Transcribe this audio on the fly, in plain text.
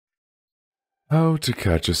How to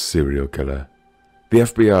catch a serial killer. The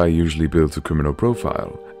FBI usually builds a criminal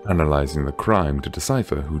profile, analyzing the crime to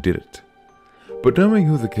decipher who did it. But knowing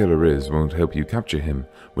who the killer is won't help you capture him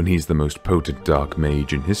when he's the most potent dark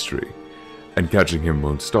mage in history. And catching him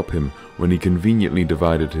won't stop him when he conveniently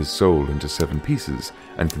divided his soul into 7 pieces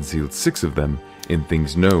and concealed 6 of them in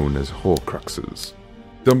things known as Horcruxes.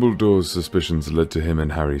 Dumbledore's suspicions led to him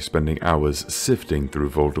and Harry spending hours sifting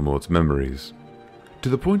through Voldemort's memories. To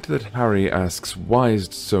the point that Harry asks why is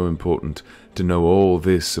it so important to know all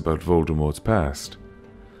this about Voldemort's past.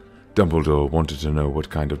 Dumbledore wanted to know what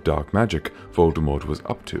kind of dark magic Voldemort was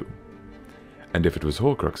up to. And if it was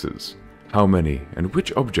Horcruxes, how many and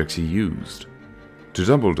which objects he used. To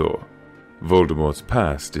Dumbledore, Voldemort's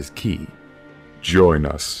past is key. Join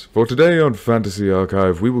us, for today on Fantasy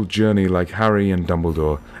Archive we will journey like Harry and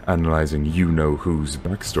Dumbledore, analyzing you-know-who's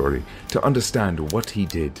backstory to understand what he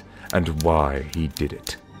did and why he did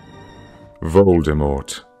it.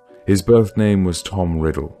 Voldemort. His birth name was Tom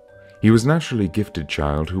Riddle. He was a naturally gifted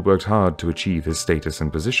child who worked hard to achieve his status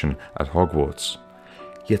and position at Hogwarts.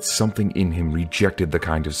 Yet something in him rejected the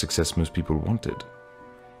kind of success most people wanted.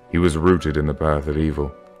 He was rooted in the path of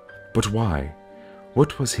evil. But why?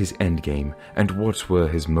 What was his endgame, and what were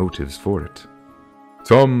his motives for it?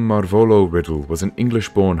 Tom Marvolo Riddle was an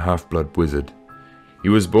English-born half-blood wizard. He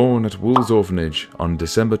was born at Wool's Orphanage on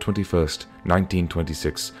December 21st,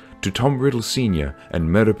 1926, to Tom Riddle Sr. and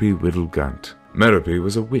Merope Riddle Gaunt. Merope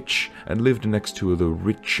was a witch and lived next to the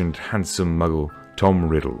rich and handsome muggle Tom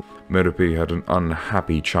Riddle. Merope had an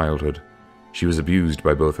unhappy childhood. She was abused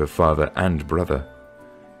by both her father and brother.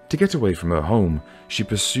 To get away from her home, she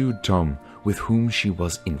pursued Tom, with whom she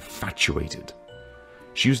was infatuated.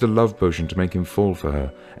 She used a love potion to make him fall for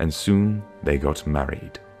her, and soon they got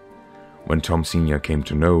married. When Tom Sr. came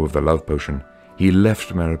to know of the love potion, he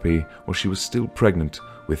left Merope while she was still pregnant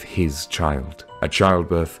with his child. At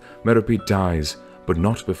childbirth, Merope dies, but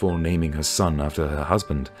not before naming her son after her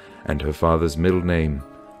husband and her father's middle name,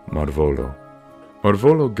 Marvolo.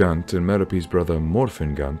 Marvolo Gaunt and Merope's brother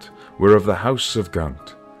Morfin Gaunt were of the House of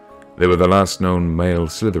Gaunt. They were the last known male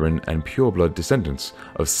Slytherin and pureblood descendants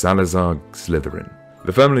of Salazar Slytherin.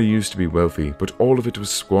 The family used to be wealthy, but all of it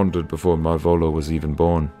was squandered before Marvolo was even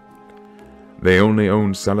born. They only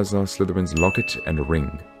owned Salazar Slytherin's locket and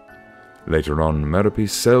ring. Later on, Merope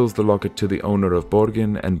sells the locket to the owner of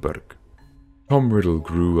Borgin and Burg. Tom Riddle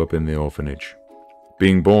grew up in the orphanage.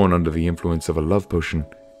 Being born under the influence of a love potion,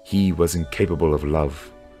 he was incapable of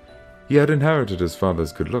love. He had inherited his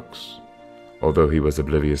father's good looks. Although he was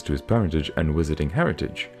oblivious to his parentage and wizarding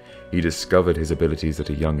heritage, he discovered his abilities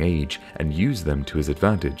at a young age and used them to his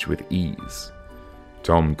advantage with ease.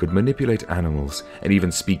 Tom could manipulate animals and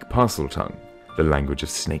even speak Parseltongue, the language of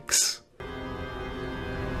snakes.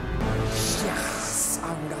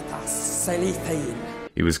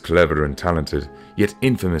 He was clever and talented, yet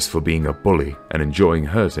infamous for being a bully and enjoying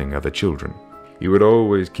hurting other children. He would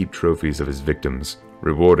always keep trophies of his victims,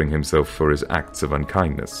 rewarding himself for his acts of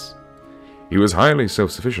unkindness. He was highly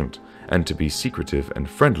self-sufficient, and to be secretive and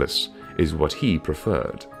friendless is what he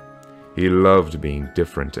preferred. He loved being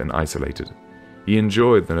different and isolated. He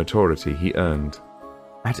enjoyed the notoriety he earned.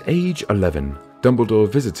 At age 11, Dumbledore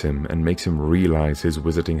visits him and makes him realize his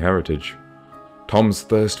wizarding heritage. Tom's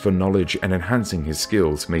thirst for knowledge and enhancing his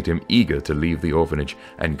skills made him eager to leave the orphanage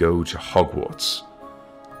and go to Hogwarts.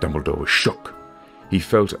 Dumbledore was shook. He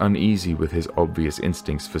felt uneasy with his obvious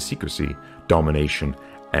instincts for secrecy, domination,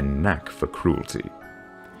 and knack for cruelty.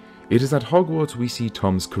 It is at Hogwarts we see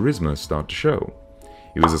Tom's charisma start to show.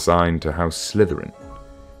 He was assigned to House Slytherin.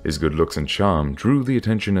 His good looks and charm drew the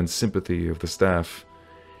attention and sympathy of the staff.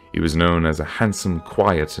 He was known as a handsome,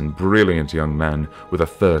 quiet, and brilliant young man with a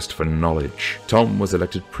thirst for knowledge. Tom was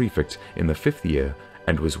elected prefect in the 5th year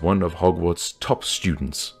and was one of Hogwarts' top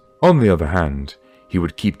students. On the other hand, he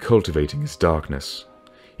would keep cultivating his darkness.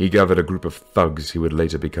 He gathered a group of thugs who would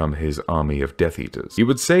later become his army of Death Eaters. He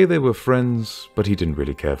would say they were friends, but he didn't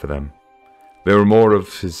really care for them. They were more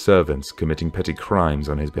of his servants committing petty crimes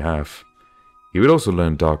on his behalf. He would also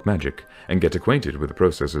learn dark magic and get acquainted with the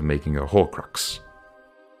process of making a Horcrux.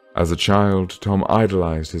 As a child, Tom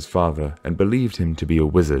idolized his father and believed him to be a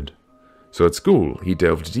wizard. So at school, he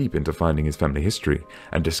delved deep into finding his family history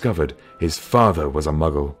and discovered his father was a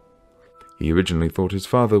muggle. He originally thought his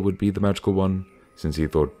father would be the magical one, since he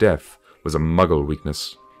thought death was a muggle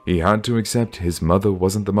weakness. He had to accept his mother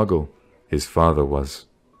wasn't the muggle, his father was.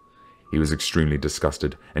 He was extremely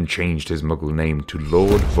disgusted and changed his muggle name to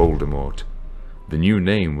Lord Voldemort. The new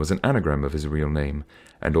name was an anagram of his real name,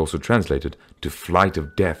 and also translated to Flight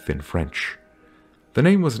of Death in French. The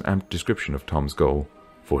name was an apt description of Tom's goal,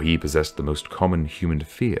 for he possessed the most common human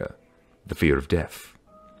fear, the fear of death.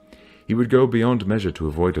 He would go beyond measure to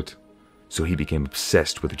avoid it, so he became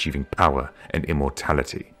obsessed with achieving power and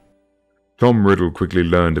immortality. Tom Riddle quickly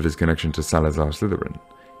learned of his connection to Salazar Slytherin.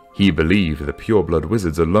 He believed that pure-blood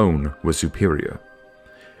wizards alone were superior.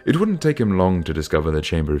 It wouldn't take him long to discover the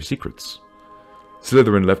Chamber of Secrets.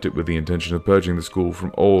 Slytherin left it with the intention of purging the school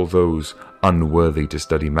from all those unworthy to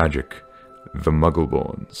study magic, the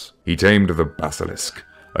Muggleborns. He tamed the Basilisk,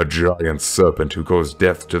 a giant serpent who caused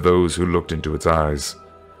death to those who looked into its eyes.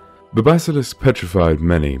 The Basilisk petrified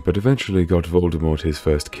many, but eventually got Voldemort his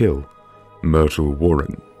first kill, Myrtle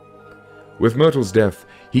Warren. With Myrtle's death,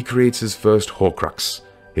 he creates his first Horcrux,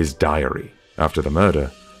 his diary. After the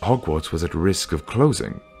murder, Hogwarts was at risk of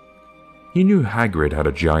closing. He knew Hagrid had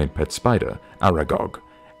a giant pet spider, Aragog,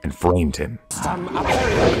 and framed him.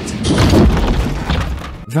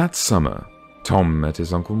 That summer, Tom met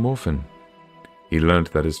his Uncle Morphin. He learned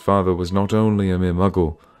that his father was not only a mere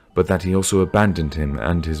muggle, but that he also abandoned him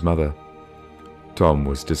and his mother. Tom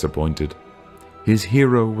was disappointed. His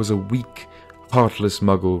hero was a weak, heartless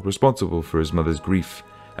muggle responsible for his mother's grief,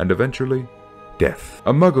 and eventually, death.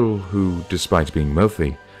 A muggle who, despite being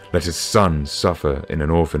wealthy, let his son suffer in an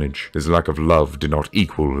orphanage. His lack of love did not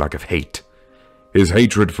equal lack of hate. His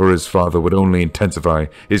hatred for his father would only intensify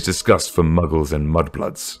his disgust for muggles and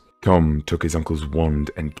mudbloods. Tom took his uncle's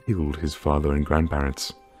wand and killed his father and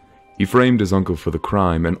grandparents. He framed his uncle for the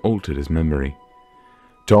crime and altered his memory.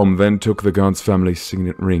 Tom then took the Gaunt's family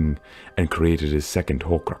signet ring and created his second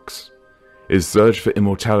Horcrux. His search for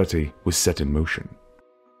immortality was set in motion.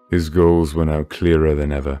 His goals were now clearer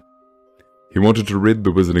than ever. He wanted to rid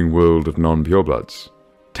the wizarding world of non-purebloods.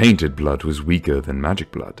 Tainted blood was weaker than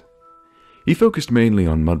magic blood. He focused mainly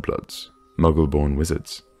on mudbloods, muggle-born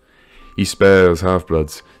wizards. He spares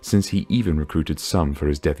half-bloods, since he even recruited some for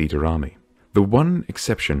his Death Eater army. The one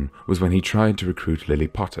exception was when he tried to recruit Lily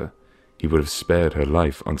Potter. He would have spared her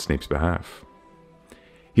life on Snape's behalf.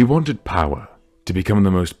 He wanted power, to become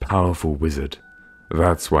the most powerful wizard.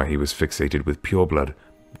 That's why he was fixated with pureblood,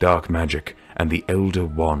 dark magic, and the Elder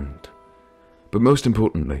Wand. But most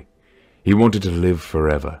importantly, he wanted to live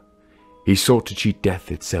forever. He sought to cheat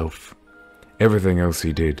death itself. Everything else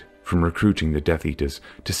he did, from recruiting the Death Eaters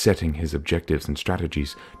to setting his objectives and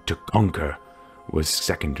strategies to conquer, was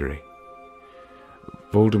secondary.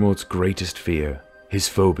 Voldemort's greatest fear, his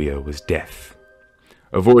phobia, was death.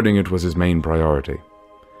 Avoiding it was his main priority.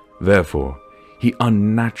 Therefore, he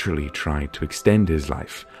unnaturally tried to extend his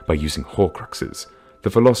life by using Horcruxes, the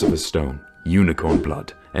Philosopher's Stone, unicorn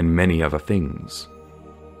blood, and many other things.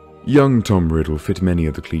 Young Tom Riddle fit many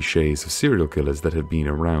of the cliches of serial killers that had been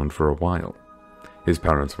around for a while. His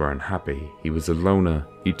parents were unhappy, he was a loner,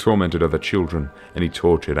 he tormented other children, and he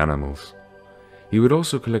tortured animals. He would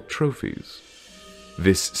also collect trophies.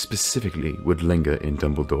 This specifically would linger in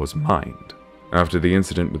Dumbledore's mind. After the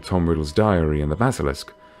incident with Tom Riddle's diary and the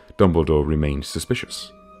Basilisk, Dumbledore remained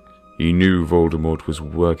suspicious. He knew Voldemort was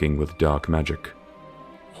working with dark magic.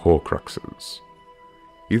 Horcruxes.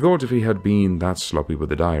 He thought if he had been that sloppy with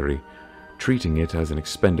the diary, treating it as an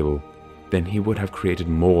expendable, then he would have created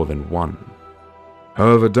more than one.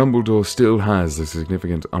 However, Dumbledore still has a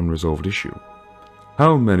significant unresolved issue.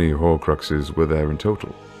 How many Horcruxes were there in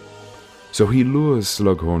total? So he lures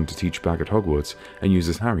Slughorn to teach back at Hogwarts and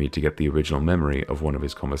uses Harry to get the original memory of one of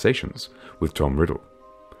his conversations with Tom Riddle.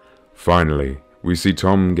 Finally, we see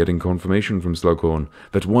Tom getting confirmation from Slughorn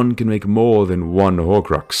that one can make more than one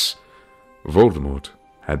Horcrux. Voldemort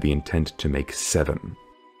had the intent to make 7.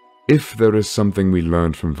 If there is something we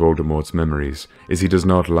learned from Voldemort's memories, is he does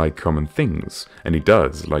not like common things, and he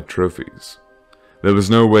does like trophies. There was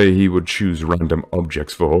no way he would choose random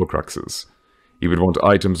objects for Horcruxes. He would want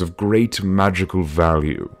items of great magical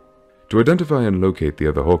value. To identify and locate the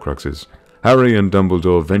other Horcruxes, Harry and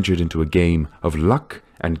Dumbledore ventured into a game of luck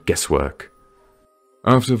and guesswork.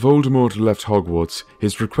 After Voldemort left Hogwarts,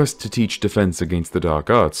 his request to teach defense against the dark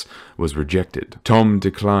arts was rejected. Tom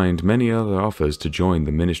declined many other offers to join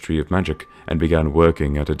the Ministry of Magic and began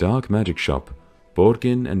working at a dark magic shop,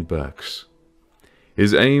 Borgin and Burke's.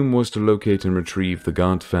 His aim was to locate and retrieve the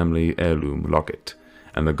Gaunt family heirloom locket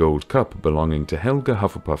and the gold cup belonging to Helga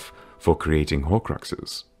Hufflepuff for creating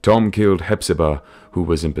Horcruxes. Tom killed Hepzibah, who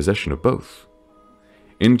was in possession of both.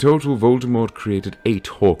 In total, Voldemort created 8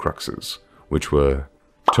 Horcruxes, which were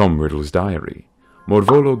Tom Riddle's diary,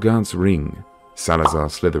 Morvolo Gaunt's ring, Salazar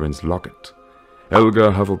Slytherin's locket,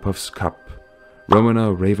 Helga Hufflepuff's cup,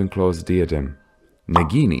 Rowena Ravenclaw's diadem,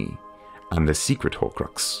 Nagini, and the secret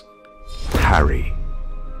Horcrux, Harry.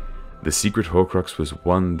 The secret Horcrux was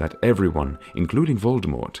one that everyone, including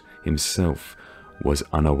Voldemort himself, was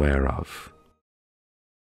unaware of.